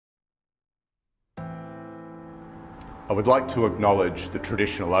I would like to acknowledge the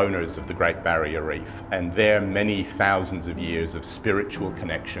traditional owners of the Great Barrier Reef and their many thousands of years of spiritual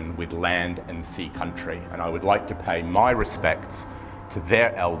connection with land and sea country. And I would like to pay my respects to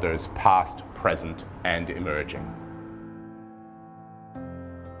their elders, past, present, and emerging.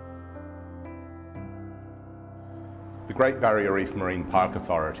 The Great Barrier Reef Marine Park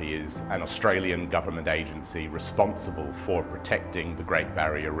Authority is an Australian government agency responsible for protecting the Great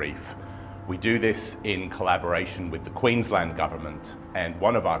Barrier Reef. We do this in collaboration with the Queensland Government, and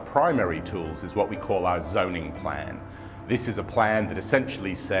one of our primary tools is what we call our zoning plan. This is a plan that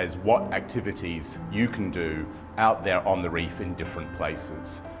essentially says what activities you can do out there on the reef in different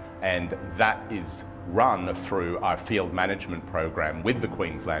places. And that is run through our field management program with the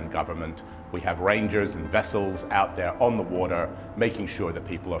Queensland Government. We have rangers and vessels out there on the water, making sure that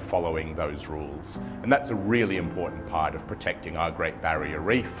people are following those rules. And that's a really important part of protecting our Great Barrier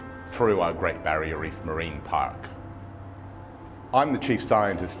Reef through our Great Barrier Reef Marine Park. I'm the Chief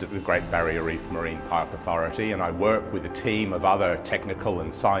Scientist at the Great Barrier Reef Marine Park Authority, and I work with a team of other technical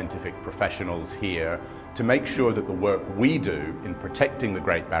and scientific professionals here to make sure that the work we do in protecting the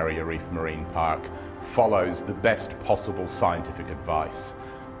Great Barrier Reef Marine Park follows the best possible scientific advice.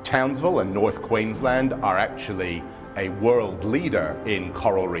 Townsville and North Queensland are actually a world leader in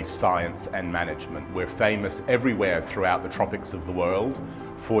coral reef science and management. We're famous everywhere throughout the tropics of the world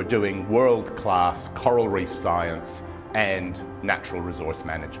for doing world-class coral reef science and natural resource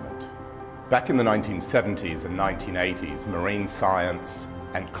management. Back in the 1970s and 1980s, marine science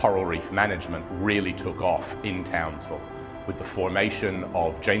and coral reef management really took off in Townsville with the formation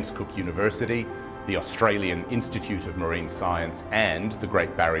of James Cook University, the Australian Institute of Marine Science, and the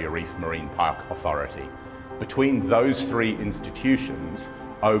Great Barrier Reef Marine Park Authority. Between those three institutions,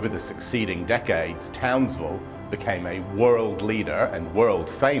 over the succeeding decades, Townsville became a world leader and world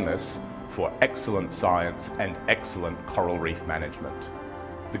famous for excellent science and excellent coral reef management.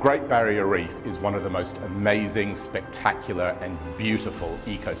 The Great Barrier Reef is one of the most amazing, spectacular and beautiful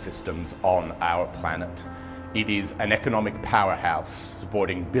ecosystems on our planet. It is an economic powerhouse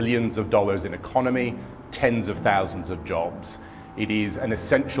supporting billions of dollars in economy, tens of thousands of jobs. It is an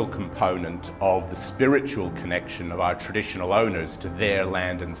essential component of the spiritual connection of our traditional owners to their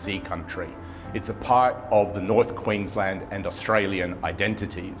land and sea country. It's a part of the North Queensland and Australian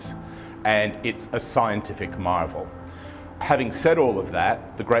identities, and it's a scientific marvel. Having said all of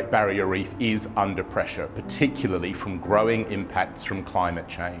that, the Great Barrier Reef is under pressure, particularly from growing impacts from climate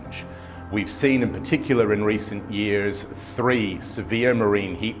change. We've seen in particular in recent years 3 severe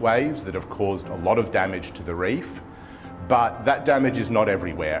marine heat waves that have caused a lot of damage to the reef. But that damage is not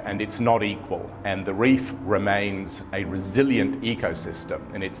everywhere, and it's not equal, and the reef remains a resilient ecosystem,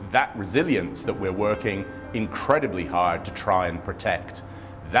 and it's that resilience that we're working incredibly hard to try and protect.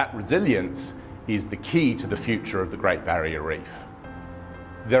 That resilience is the key to the future of the Great Barrier Reef.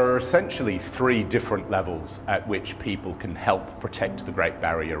 There are essentially 3 different levels at which people can help protect the Great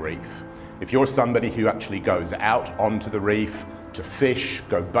Barrier Reef. If you're somebody who actually goes out onto the reef to fish,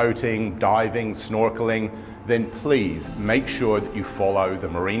 go boating, diving, snorkeling, then please make sure that you follow the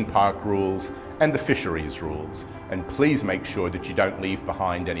marine park rules and the fisheries rules. And please make sure that you don't leave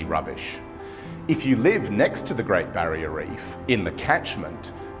behind any rubbish. If you live next to the Great Barrier Reef in the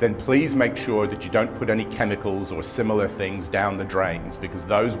catchment, then please make sure that you don't put any chemicals or similar things down the drains, because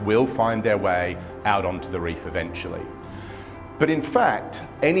those will find their way out onto the reef eventually. But in fact,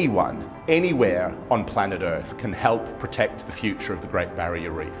 anyone, anywhere on planet Earth can help protect the future of the Great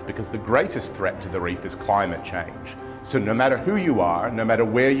Barrier Reef, because the greatest threat to the reef is climate change. So no matter who you are, no matter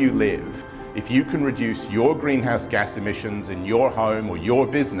where you live, if you can reduce your greenhouse gas emissions in your home or your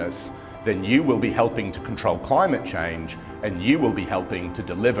business, then you will be helping to control climate change, and you will be helping to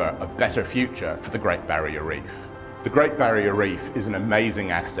deliver a better future for the Great Barrier Reef. The Great Barrier Reef is an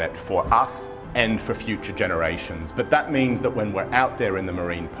amazing asset for us and for future generations, but that means that when we're out there in the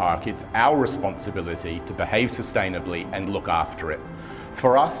marine park, it's our responsibility to behave sustainably and look after it.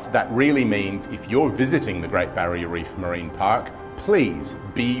 For us, that really means if you're visiting the Great Barrier Reef Marine Park, please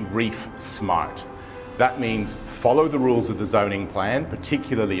be reef smart. That means follow the rules of the zoning plan,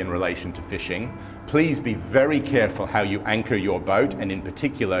 particularly in relation to fishing. Please be very careful how you anchor your boat, and in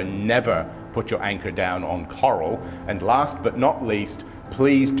particular, never put your anchor down on coral. And last but not least,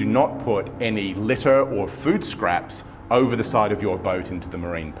 please do not put any litter or food scraps over the side of your boat into the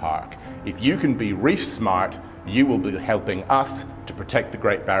marine park. If you can be reef smart, you will be helping us to protect the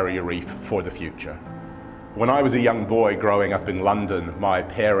Great Barrier Reef for the future. When I was a young boy growing up in London, my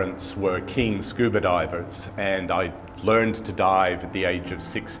parents were keen scuba divers, and I learned to dive at the age of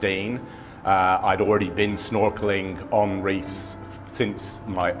 16. I'd already been snorkeling on reefs since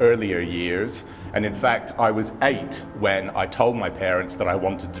my earlier years, and in fact I was 8 when I told my parents that I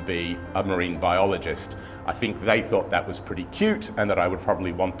wanted to be a marine biologist. I think they thought that was pretty cute and that I would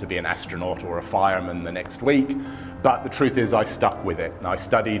probably want to be an astronaut or a fireman the next week, but the truth is I stuck with it. I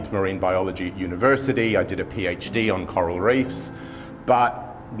studied marine biology at university, I did a PhD on coral reefs, but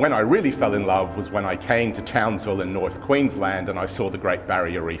when I really fell in love was when I came to Townsville in North Queensland and I saw the Great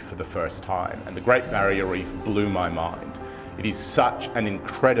Barrier Reef for the first time. And the Great Barrier Reef blew my mind. It is such an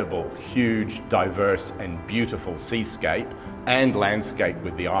incredible, huge, diverse and beautiful seascape and landscape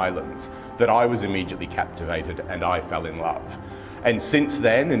with the islands that I was immediately captivated and I fell in love. And since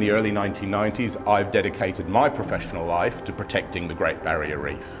then, in the early 1990s, I've dedicated my professional life to protecting the Great Barrier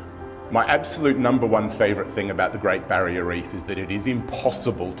Reef. My absolute #1 favorite thing about the Great Barrier Reef is that it is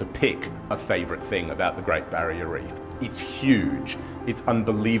impossible to pick a favorite thing about the Great Barrier Reef. It's huge, it's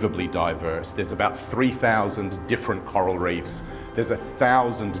unbelievably diverse. There's about 3,000 different coral reefs. There's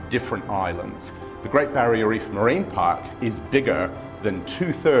 1,000 different islands. The Great Barrier Reef Marine Park is bigger than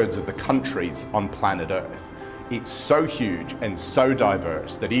 2/3 of the countries on planet Earth. It's so huge and so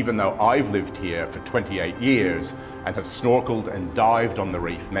diverse that even though I've lived here for 28 years and have snorkeled and dived on the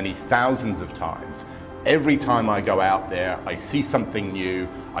reef many thousands of times, every time I go out there, I see something new,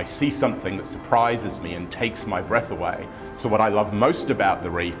 I see something that surprises me and takes my breath away. So what I love most about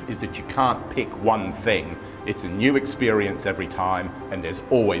the reef is that you can't pick one thing. It's a new experience every time and there's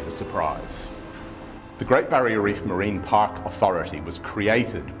always a surprise. The Great Barrier Reef Marine Park Authority was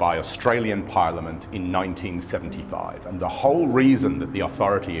created by Australian Parliament in 1975, and the whole reason that the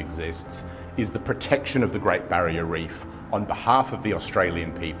authority exists is the protection of the Great Barrier Reef on behalf of the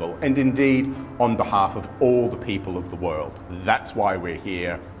Australian people and indeed on behalf of all the people of the world. That's why we're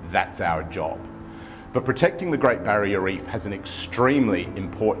here, that's our job. But protecting the Great Barrier Reef has an extremely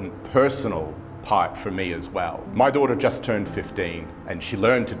important personal part for me as well. My daughter just turned 15 and she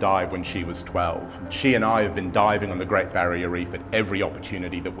learned to dive when she was 12. She and I have been diving on the Great Barrier Reef at every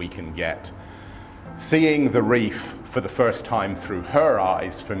opportunity that we can get. Seeing the reef for the first time through her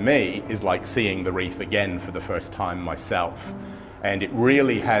eyes, for me, is like seeing the reef again for the first time myself. And it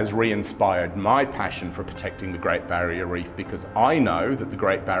really has re-inspired my passion for protecting the Great Barrier Reef, because I know that the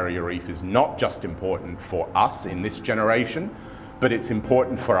Great Barrier Reef is not just important for us in this generation, but it's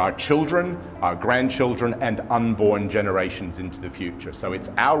important for our children, our grandchildren, and unborn generations into the future. So it's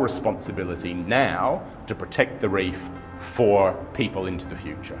our responsibility now to protect the reef for people into the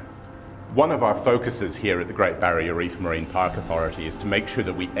future. One of our focuses here at the Great Barrier Reef Marine Park Authority is to make sure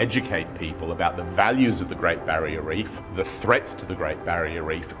that we educate people about the values of the Great Barrier Reef, the threats to the Great Barrier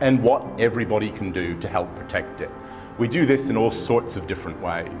Reef, and what everybody can do to help protect it. We do this in all sorts of different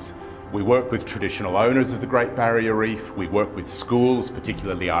ways. We work with traditional owners of the Great Barrier Reef. We work with schools,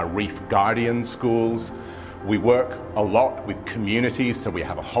 particularly our Reef Guardian schools. We work a lot with communities, so we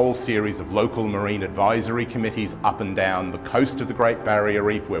have a whole series of local marine advisory committees up and down the coast of the Great Barrier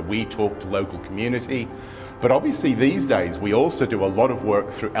Reef where we talk to local community. But obviously these days we also do a lot of work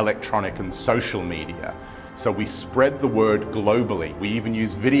through electronic and social media. So we spread the word globally. We even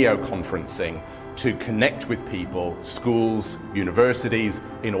use video conferencing to connect with people, schools, universities,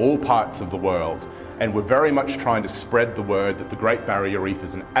 in all parts of the world. And we're very much trying to spread the word that the Great Barrier Reef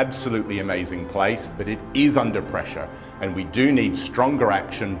is an absolutely amazing place, but it is under pressure. And we do need stronger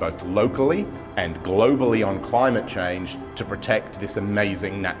action both locally and globally on climate change to protect this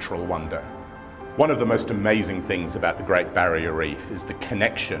amazing natural wonder. One of the most amazing things about the Great Barrier Reef is the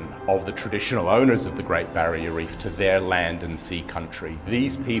connection of the traditional owners of the Great Barrier Reef to their land and sea country.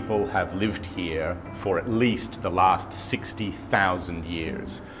 These people have lived here for at least the last 60,000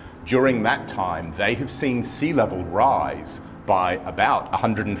 years. During that time, they have seen sea level rise by about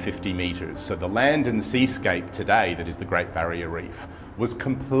 150 meters. So the land and seascape today that is the Great Barrier Reef was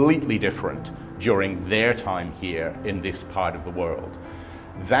completely different during their time here in this part of the world.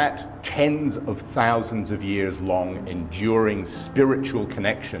 That tens of thousands of years long enduring spiritual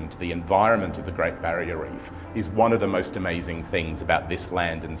connection to the environment of the Great Barrier Reef is one of the most amazing things about this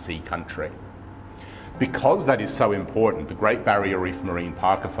land and sea country. Because that is so important, the Great Barrier Reef Marine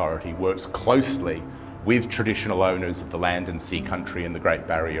Park Authority works closely with traditional owners of the land and sea country in the Great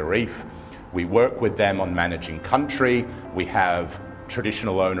Barrier Reef. We work with them on managing country. We have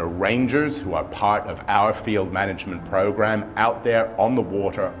traditional owner rangers who are part of our field management program out there on the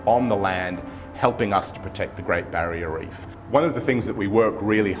water, on the land, helping us to protect the Great Barrier Reef. One of the things that we work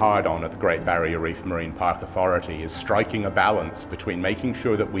really hard on at the Great Barrier Reef Marine Park Authority is striking a balance between making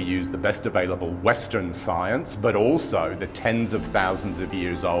sure that we use the best available Western science, but also the tens of thousands of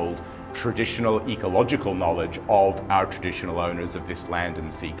years old traditional ecological knowledge of our traditional owners of this land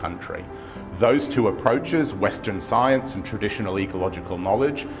and sea country. Those two approaches, Western science and traditional ecological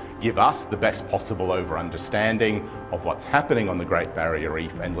knowledge, give us the best possible understanding of what's happening on the Great Barrier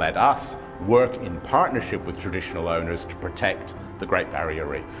Reef and let us work in partnership with traditional owners to protect the Great Barrier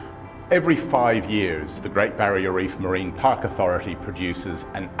Reef. Every 5 years, the Great Barrier Reef Marine Park Authority produces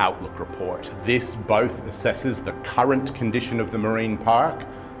an outlook report. This both assesses the current condition of the marine park,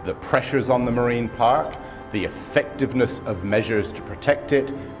 the pressures on the marine park, the effectiveness of measures to protect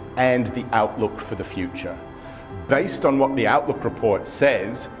it, and the outlook for the future. Based on what the outlook report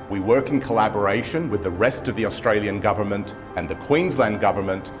says, we work in collaboration with the rest of the Australian government and the Queensland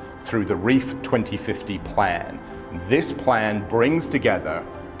government through the Reef 2050 plan. This plan brings together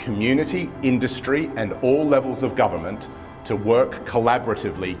community, industry, and all levels of government to work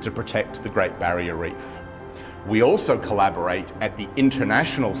collaboratively to protect the Great Barrier Reef. We also collaborate at the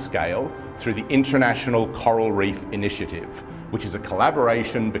international scale through the International Coral Reef Initiative, which is a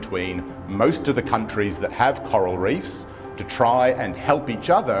collaboration between most of the countries that have coral reefs to try and help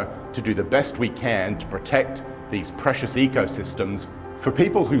each other to do the best we can to protect these precious ecosystems. For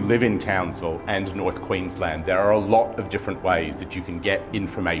people who live in Townsville and North Queensland, there are a lot of different ways that you can get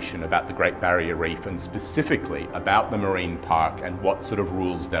information about the Great Barrier Reef and specifically about the marine park and what sort of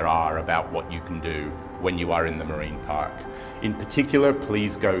rules there are about what you can do when you are in the marine park. In particular,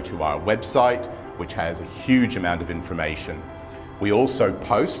 please go to our website, which has a huge amount of information. We also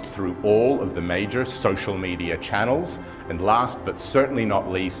post through all of the major social media channels, and last but certainly not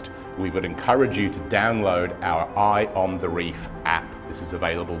least, we would encourage you to download our Eye on the Reef app. This is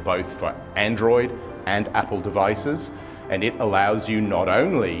available both for Android and Apple devices, and it allows you not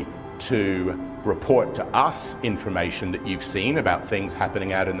only to report to us information that you've seen about things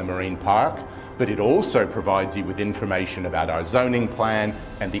happening out in the marine park, but it also provides you with information about our zoning plan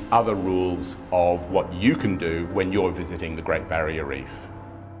and the other rules of what you can do when you're visiting the Great Barrier Reef.